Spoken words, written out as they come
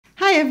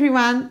Hi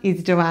everyone,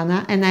 it's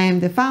Joanna and I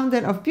am the founder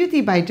of Beauty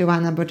by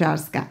Joanna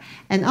Bojarska,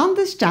 and on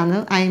this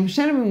channel I am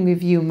sharing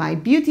with you my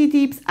beauty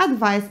tips,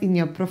 advice in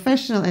your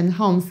professional and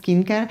home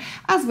skincare,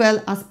 as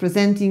well as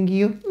presenting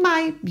you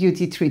my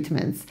beauty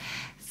treatments.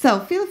 So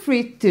feel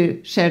free to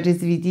share this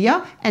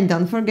video and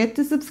don't forget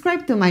to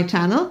subscribe to my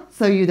channel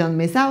so you don't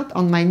miss out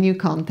on my new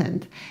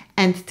content.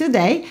 And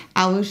today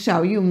I will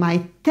show you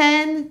my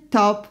 10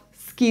 top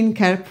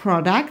skincare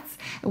products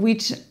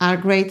which are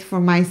great for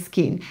my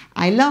skin.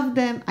 I love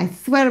them, I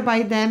swear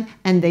by them,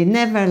 and they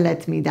never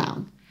let me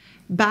down.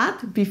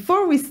 But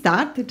before we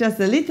start, just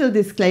a little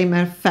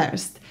disclaimer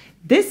first.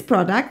 These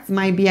products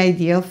might be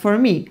ideal for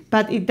me,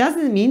 but it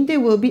doesn't mean they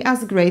will be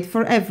as great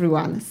for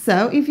everyone.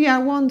 So if you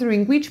are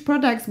wondering which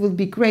products will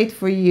be great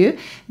for you,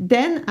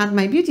 then at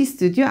my beauty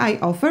studio I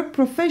offer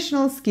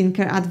professional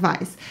skincare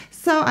advice.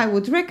 So I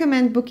would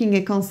recommend booking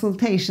a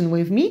consultation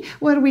with me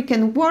where we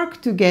can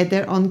work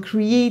together on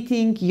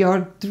creating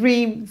your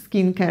dream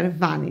skincare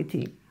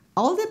vanity.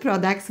 All the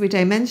products which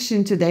I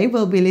mentioned today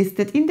will be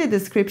listed in the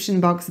description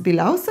box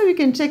below, so you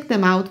can check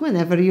them out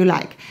whenever you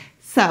like.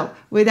 So,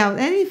 without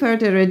any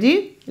further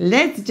ado,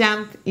 let's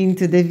jump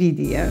into the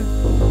video.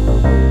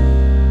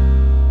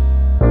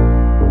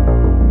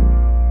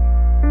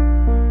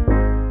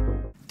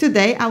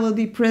 Today I will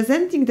be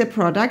presenting the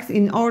products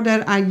in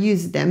order I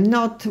use them,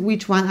 not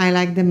which one I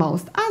like the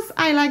most, as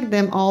I like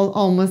them all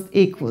almost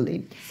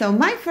equally. So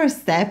my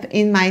first step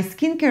in my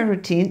skincare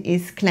routine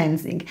is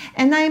cleansing,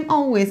 and I am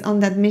always on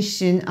that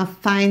mission of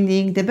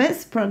finding the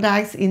best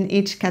products in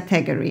each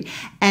category.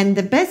 And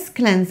the best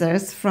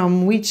cleansers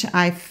from which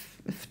I've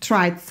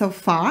tried so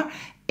far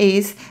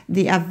is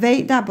the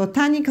AVEDA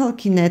Botanical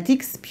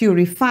Kinetics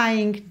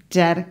Purifying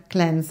Gel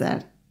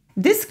Cleanser.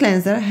 This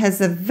cleanser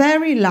has a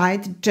very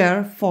light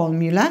gel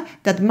formula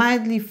that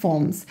mildly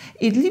foams.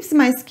 It leaves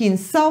my skin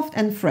soft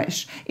and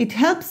fresh. It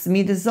helps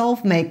me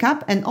dissolve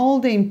makeup and all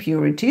the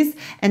impurities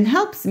and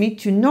helps me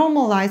to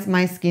normalize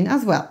my skin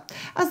as well,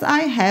 as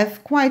I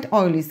have quite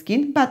oily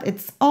skin, but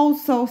it's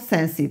also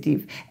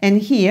sensitive.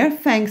 And here,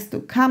 thanks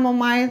to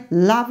chamomile,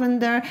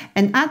 lavender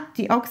and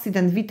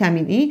antioxidant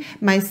vitamin E,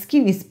 my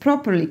skin is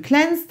properly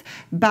cleansed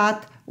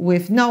but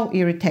with no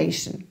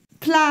irritation.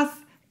 Plus,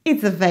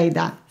 it's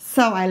AVEDA,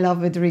 so I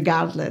love it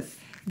regardless.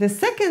 The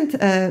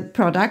second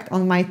product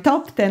on my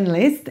top 10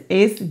 list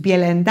is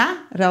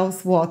BIELENDA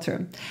Rose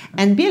Water.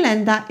 And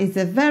BIELENDA is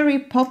a very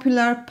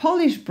popular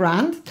Polish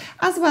brand,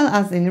 as well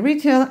as in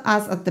retail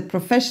as at the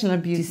professional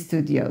beauty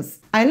studios.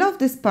 I love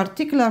this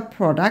particular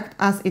product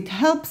as it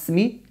helps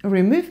me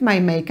remove my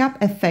makeup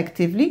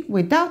effectively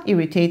without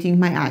irritating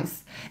my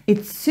eyes.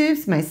 It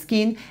soothes my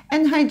skin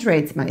and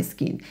hydrates my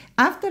skin.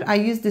 After I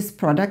use this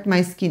product,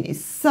 my skin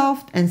is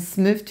soft and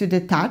smooth to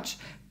the touch,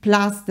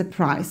 plus the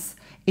price.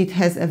 It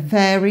has a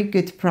very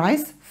good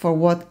price for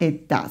what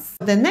it does.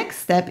 The next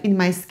step in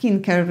my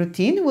skincare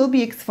routine will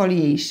be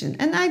exfoliation,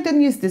 and I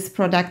don't use this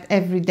product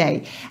every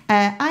day.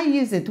 I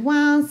use it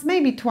once,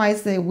 maybe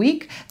twice a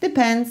week,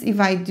 depends if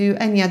I do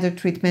any other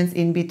treatments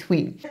in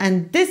between.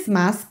 And this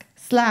mask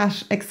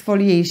slash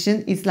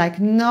exfoliation is like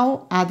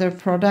no other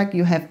product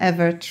you have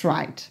ever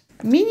tried.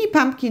 Mini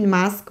Pumpkin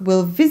Mask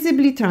will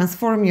visibly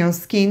transform your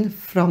skin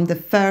from the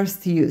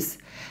first use.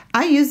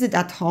 I use it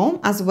at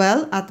home as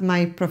well at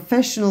my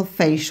professional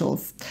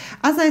facials.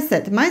 As I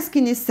said, my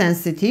skin is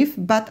sensitive,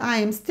 but I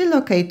am still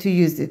okay to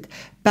use it.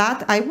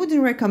 But I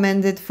wouldn't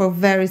recommend it for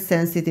very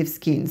sensitive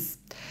skins.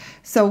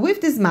 So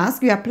with this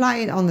mask, you apply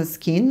it on the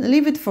skin,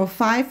 leave it for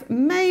 5,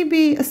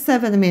 maybe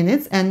 7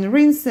 minutes and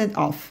rinse it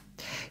off.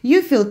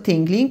 You feel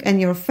tingling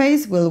and your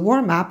face will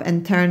warm up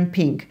and turn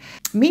pink.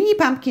 Mini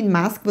Pumpkin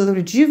Mask will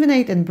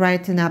rejuvenate and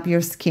brighten up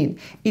your skin.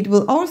 It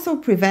will also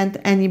prevent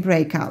any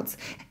breakouts.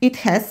 It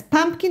has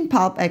pumpkin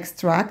pulp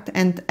extract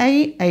and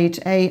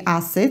AHA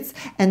acids,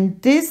 and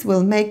this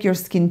will make your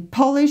skin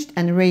polished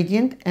and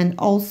radiant and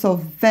also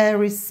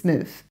very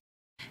smooth.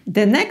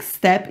 The next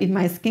step in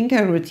my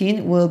skincare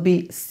routine will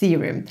be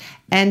serum.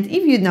 And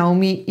if you know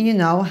me, you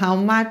know how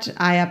much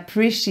I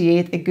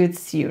appreciate a good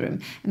serum.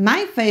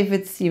 My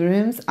favorite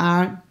serums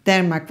are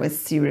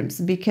DERMAQUEST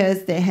serums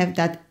because they have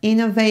that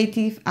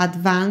innovative,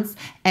 advanced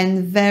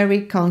and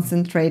very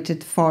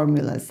concentrated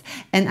formulas.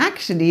 And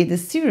actually the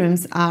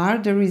serums are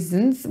the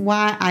reasons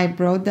why I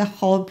brought the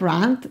whole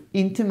brand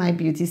into my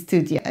beauty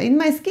studio. In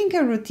my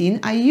skincare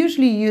routine, I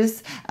usually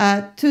use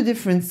 2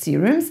 different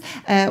serums,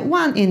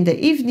 one in the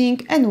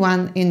evening and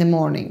one in the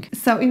morning.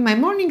 So in my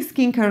morning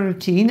skincare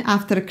routine,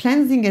 after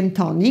cleansing and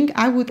toning,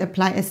 I would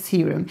apply a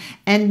serum.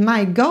 And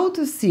my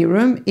go-to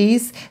serum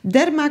is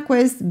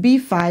DERMAQUEST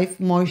B5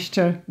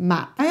 Moisture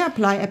Matte. I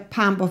apply a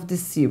pump of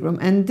this serum,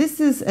 and this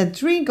is a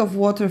drink of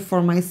water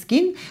for my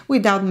skin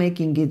without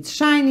making it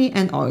shiny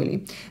and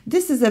oily.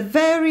 This is a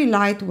very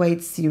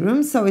lightweight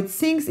serum, so it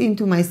sinks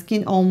into my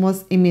skin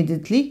almost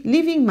immediately,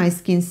 leaving my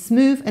skin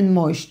smooth and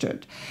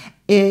moistured.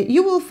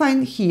 You will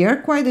find here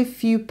quite a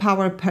few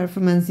power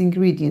performance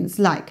ingredients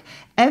like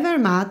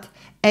Evermatte,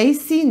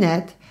 AC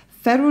Net,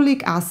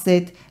 ferulic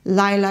acid,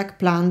 lilac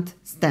plant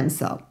stem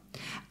cell.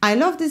 I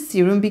love this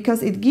serum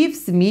because it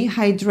gives me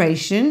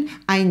hydration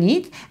I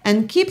need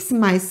and keeps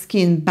my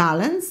skin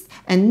balanced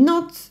and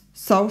not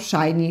so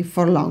shiny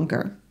for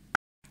longer.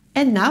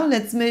 And now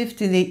let's move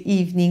to the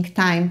evening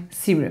time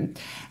serum.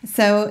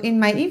 So in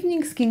my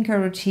evening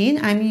skincare routine,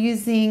 I'm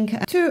using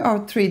 2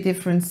 or 3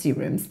 different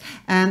serums.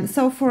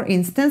 So for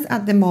instance,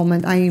 at the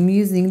moment I am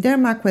using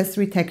DERMAQUEST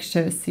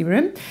RETEXTURE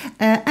serum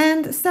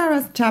and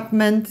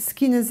CHAPMAN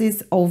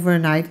SKINESIS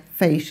overnight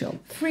facial.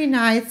 3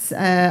 nights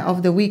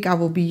of the week I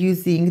will be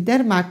using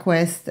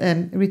DERMAQUEST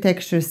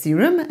RETEXTURE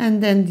serum,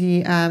 and then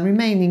the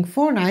remaining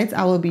 4 nights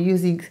I will be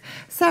using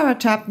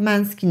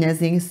CHAPMAN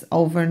SKINESIS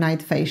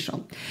overnight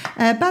facial.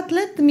 But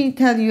let me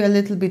tell you a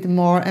little bit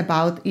more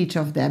about each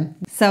of them.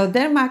 So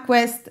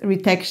DERMAQUEST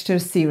RETEXTURE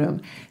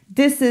serum.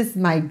 This is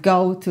my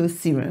go-to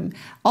serum.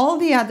 All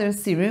the other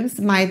serums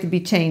might be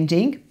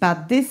changing,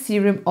 but this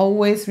serum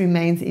always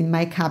remains in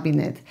my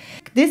cabinet.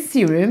 This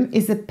serum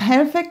is a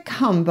perfect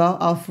combo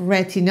of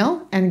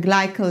retinol and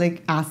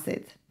glycolic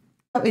acid.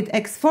 It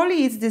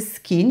exfoliates the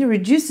skin,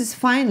 reduces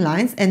fine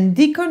lines and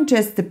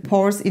decongests the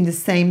pores in the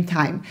same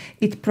time.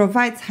 It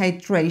provides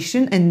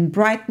hydration and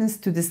brightness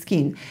to the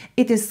skin.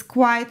 It is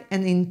quite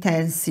an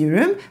intense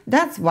serum,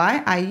 that's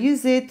why I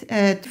use it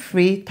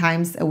 3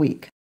 times a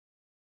week.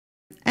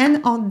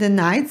 And on the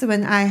nights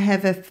when I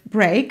have a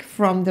break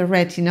from the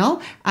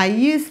retinol, I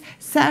use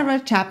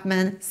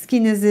CHAPMAN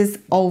SKINESIS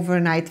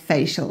overnight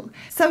facial.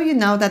 So you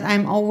know that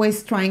I'm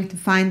always trying to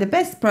find the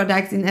best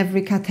products in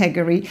every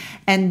category,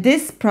 and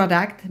this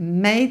product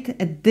made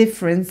a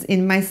difference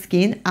in my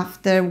skin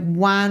after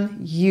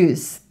 1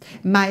 use.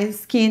 My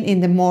skin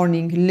in the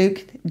morning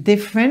looked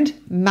different,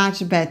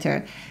 much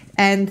better.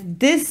 And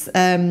this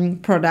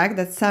product,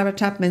 that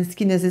CHAPMAN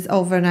SKINESIS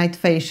overnight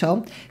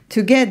facial,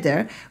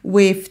 together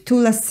with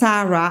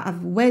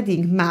TULASARA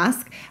wedding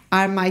mask,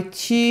 are my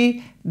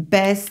 2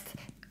 best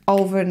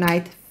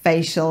overnight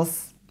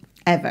facials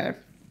ever.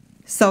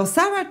 So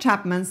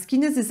CHAPMAN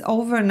SKINESIS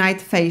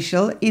overnight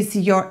facial is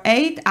your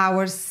 8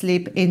 hours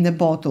sleep in the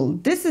bottle.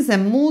 This is a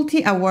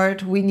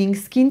multi-award winning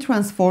skin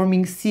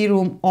transforming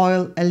serum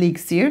oil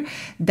elixir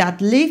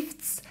that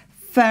lifts,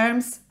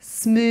 firms,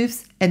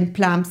 smooths and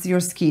plumps your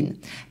skin.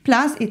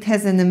 Plus, it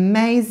has an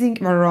amazing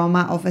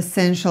aroma of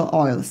essential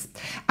oils.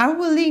 I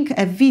will link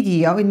a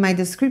video in my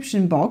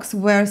description box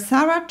where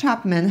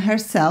CHAPMAN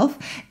herself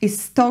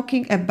is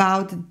talking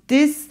about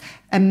this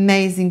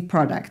amazing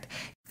product.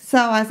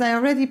 So, as I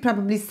already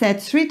probably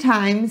said 3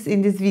 times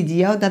in this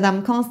video that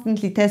I'm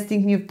constantly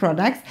testing new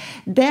products,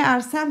 there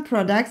are some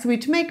products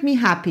which make me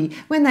happy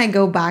when I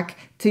go back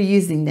to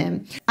using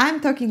them. I'm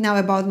talking now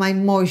about my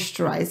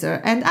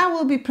moisturizer, and I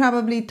will be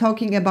probably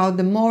talking about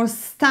the more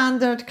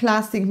standard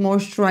classic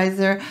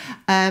moisturizer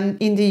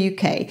in the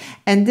UK.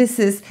 And this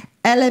is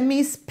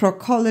ELEMIS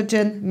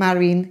PRO-COLLAGEN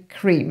Marine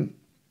Cream.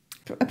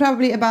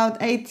 Probably about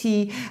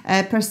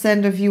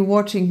 80% of you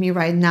watching me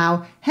right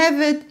now have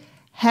it,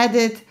 had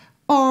it,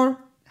 or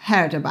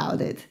heard about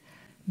it.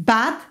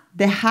 But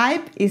the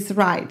hype is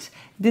right.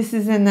 This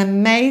is an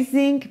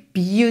amazing,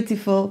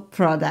 beautiful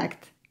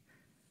product.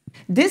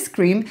 This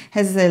cream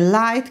has a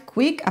light,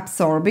 quick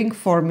absorbing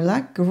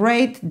formula,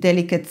 great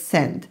delicate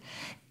scent.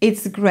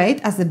 It's great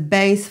as a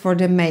base for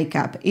the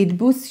makeup. It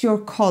boosts your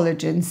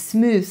collagen,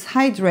 smooths,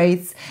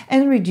 hydrates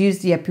and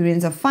reduces the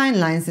appearance of fine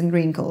lines and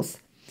wrinkles.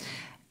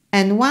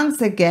 And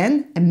once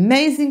again,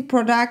 amazing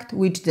product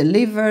which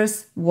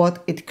delivers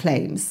what it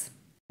claims.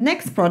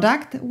 Next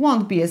product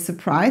won't be a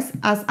surprise,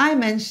 as I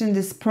mentioned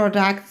this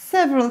product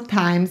several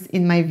times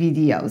in my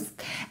videos,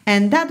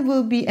 and that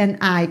will be an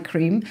eye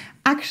cream,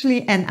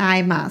 actually an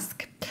eye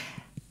mask.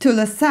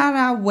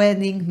 TULASARA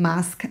Wedding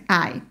Mask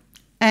Eye.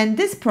 And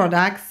this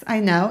product, I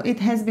know it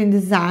has been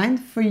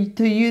designed for you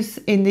to use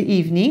in the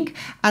evening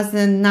as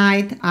a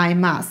night eye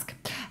mask.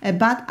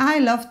 But I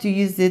love to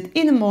use it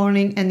in the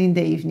morning and in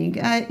the evening.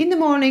 In the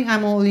morning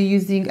I'm only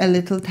using a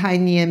little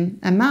tiny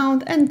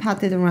amount and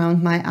pat it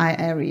around my eye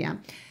area.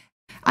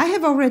 I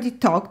have already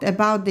talked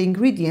about the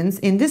ingredients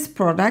in this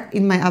product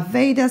in my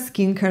AVEDA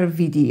skincare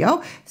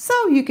video, so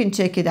you can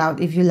check it out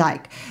if you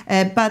like.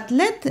 But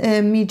let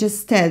me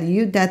just tell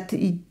you that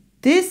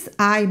this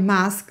eye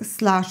mask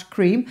 /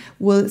 cream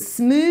will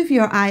smooth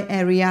your eye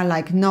area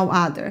like no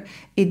other.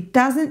 It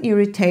doesn't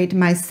irritate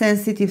my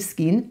sensitive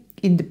skin.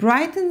 It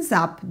brightens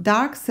up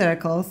dark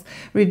circles,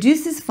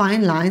 reduces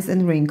fine lines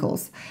and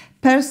wrinkles.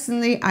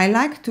 Personally, I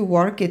like to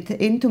work it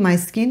into my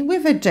skin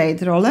with a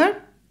jade roller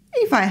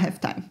if I have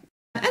time.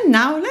 And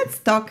now let's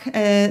talk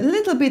a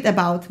little bit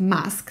about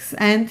masks.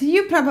 And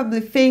you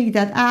probably think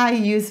that I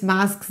use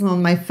masks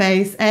on my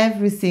face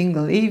every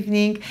single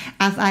evening,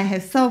 as I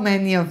have so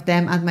many of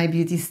them at my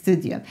beauty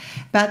studio.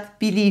 But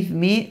believe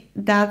me,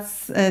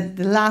 that's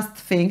the last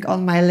thing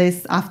on my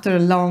list after a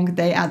long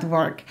day at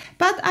work.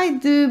 But I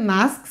do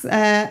masks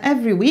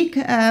every week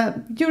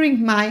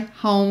during my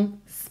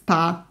home spa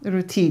spa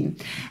routine.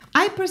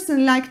 I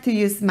personally like to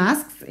use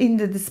masks in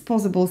the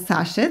disposable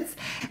sachets,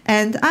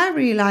 and I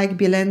really like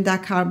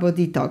BIELENDA CARBO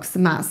Detox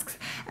masks.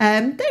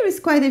 There is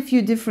quite a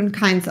few different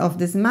kinds of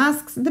these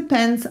masks,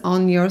 depends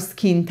on your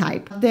skin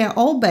type. They are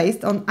all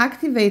based on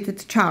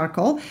activated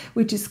charcoal,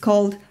 which is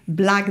called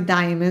black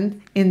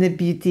diamond in the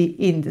beauty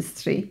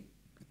industry.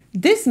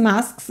 These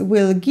masks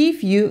will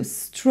give you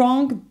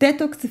strong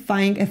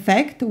detoxifying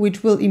effect,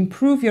 which will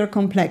improve your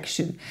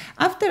complexion.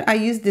 After I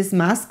use these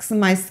masks,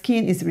 my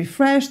skin is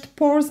refreshed,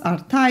 pores are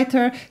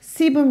tighter,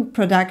 sebum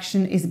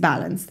production is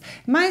balanced.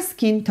 My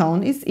skin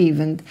tone is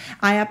evened.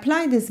 I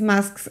apply these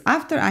masks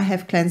after I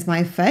have cleansed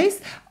my face,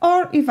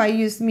 or if I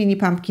use mini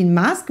pumpkin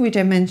mask, which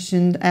I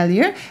mentioned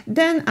earlier,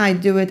 then I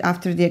do it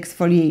after the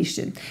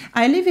exfoliation.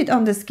 I leave it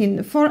on the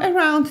skin for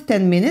around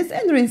 10 minutes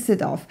and rinse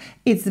it off.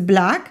 It's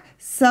black,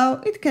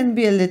 so it can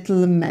be a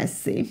little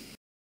messy.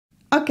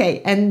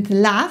 Okay, and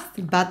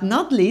last but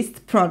not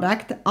least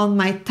product on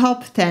my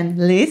top 10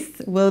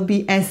 list will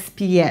be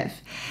SPF.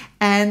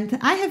 And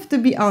I have to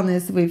be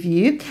honest with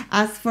you,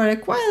 as for a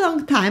quite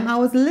long time I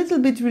was a little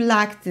bit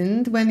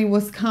reluctant when it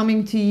was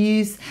coming to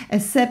use a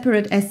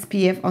separate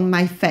SPF on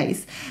my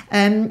face.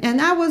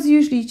 And I was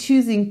usually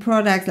choosing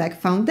products like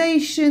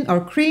foundation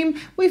or cream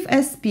with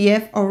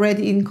SPF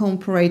already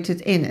incorporated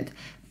in it.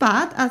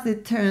 But as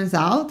it turns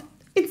out,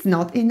 it's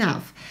not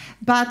enough.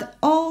 But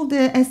all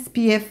the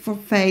SPF for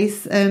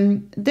face,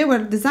 they were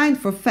designed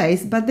for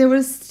face, but they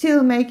were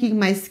still making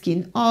my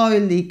skin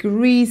oily,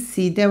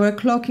 greasy, they were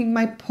clogging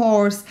my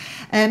pores,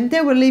 and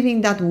they were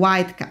leaving that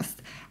white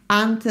cast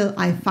until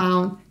I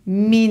found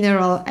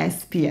mineral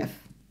SPF.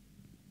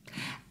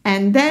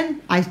 And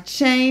then I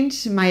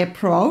changed my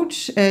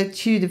approach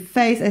to the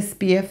face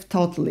SPF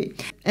totally.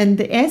 And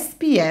the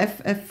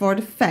SPF for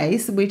the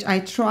face, which I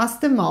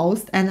trust the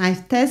most, and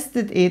I've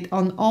tested it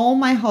on all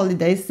my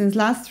holidays since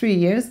last 3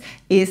 years,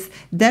 is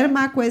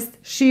DERMAQUEST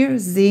Sheer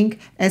Zinc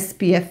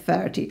SPF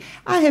 30.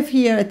 I have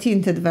here a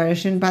tinted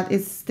version, but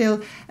it's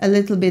still a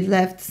little bit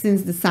left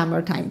since the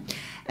summertime.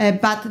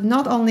 But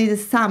not only the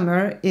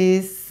summer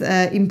is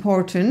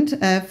important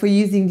for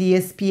using the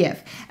SPF.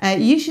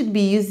 You should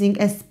be using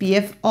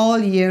SPF all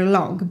year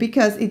long,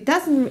 because it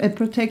doesn't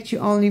protect you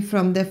only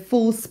from the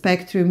full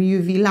spectrum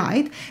UV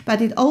light,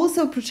 but it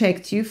also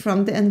protects you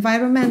from the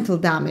environmental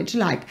damage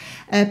like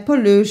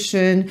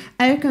pollution,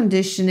 air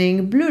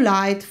conditioning, blue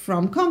light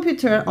from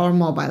computer or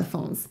mobile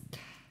phones.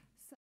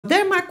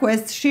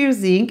 DERMAQUEST Sheer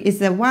Zinc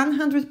is a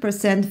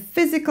 100%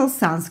 physical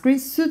sunscreen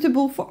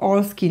suitable for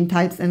all skin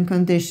types and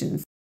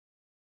conditions.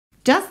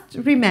 Just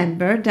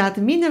remember that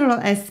mineral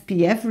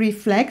SPF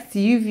reflects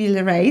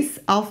UV rays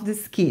of the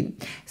skin.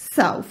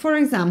 So, for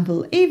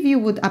example, if you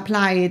would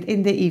apply it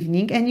in the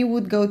evening and you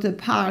would go to a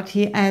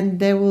party and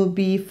there will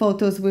be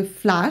photos with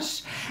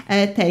flash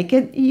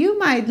taken, you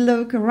might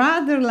look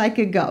rather like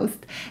a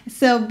ghost.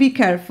 So be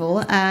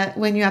careful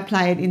when you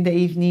apply it in the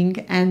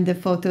evening and the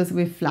photos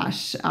with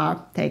flash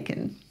are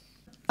taken.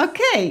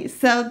 Okay,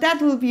 so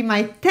that will be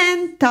my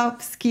 10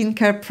 top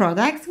skincare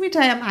products which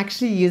I am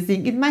actually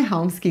using in my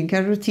home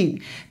skincare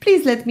routine.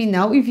 Please let me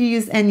know if you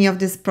use any of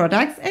these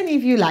products and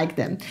if you like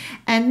them.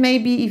 And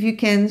maybe if you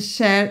can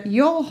share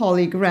your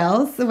holy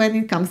grails when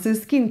it comes to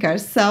skincare,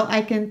 so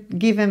I can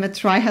give them a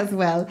try as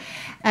well.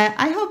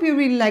 I hope you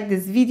really liked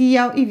this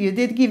video. If you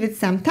did, give it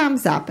some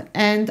thumbs up.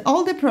 And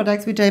all the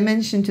products which I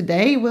mentioned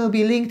today will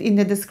be linked in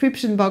the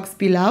description box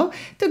below,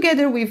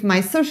 together with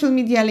my social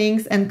media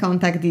links and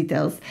contact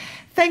details.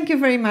 Thank you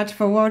very much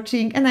for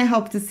watching, and I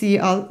hope to see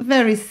you all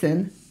very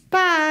soon.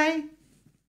 Bye!